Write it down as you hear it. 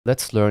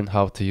Let's learn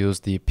how to use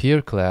the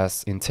peer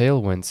class in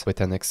Tailwind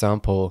with an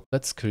example.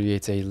 Let's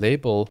create a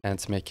label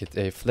and make it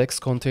a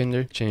flex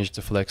container, change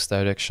the flex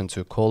direction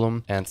to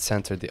column and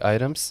center the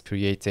items,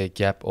 create a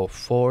gap of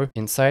 4.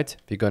 Inside,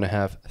 we're gonna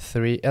have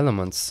 3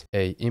 elements,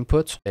 a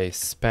input, a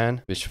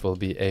span, which will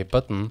be a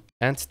button,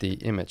 and the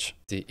image.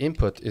 The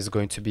input is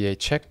going to be a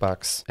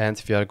checkbox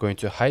and we are going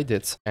to hide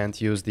it and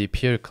use the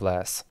peer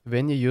class.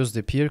 When you use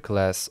the peer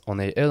class on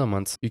a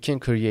element, you can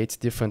create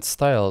different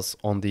styles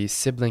on the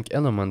sibling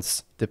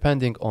elements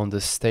depending on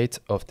the state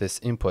of this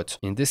input.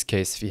 In this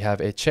case, we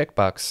have a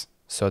checkbox.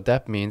 So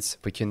that means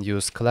we can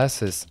use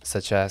classes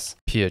such as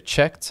peer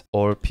checked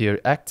or peer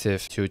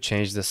active to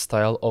change the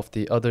style of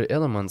the other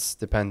elements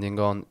depending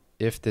on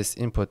if this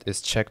input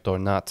is checked or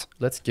not.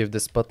 Let's give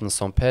this button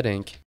some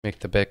padding, make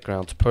the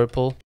background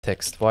purple,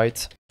 text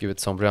white, give it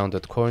some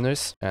rounded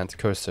corners and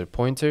cursor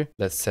pointer.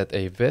 Let's set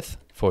a width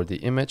for the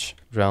image,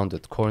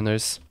 rounded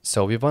corners.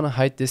 So we want to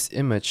hide this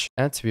image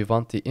and we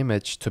want the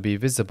image to be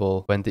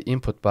visible when the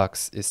input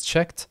box is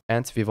checked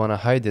and we want to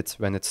hide it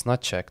when it's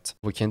not checked.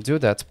 We can do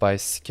that by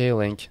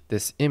scaling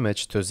this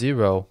image to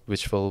 0,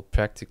 which will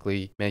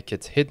practically make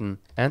it hidden,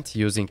 and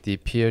using the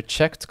peer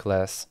checked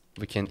class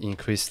we can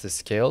increase the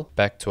scale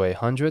back to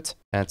 100,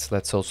 and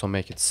let's also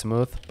make it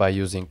smooth by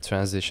using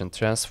transition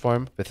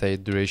transform with a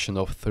duration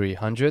of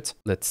 300.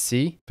 Let's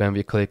see, when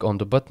we click on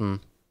the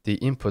button, the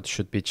input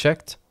should be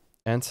checked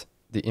and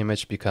the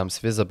image becomes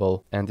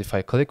visible, and if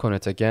I click on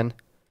it again,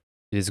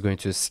 it is going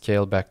to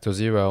scale back to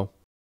 0.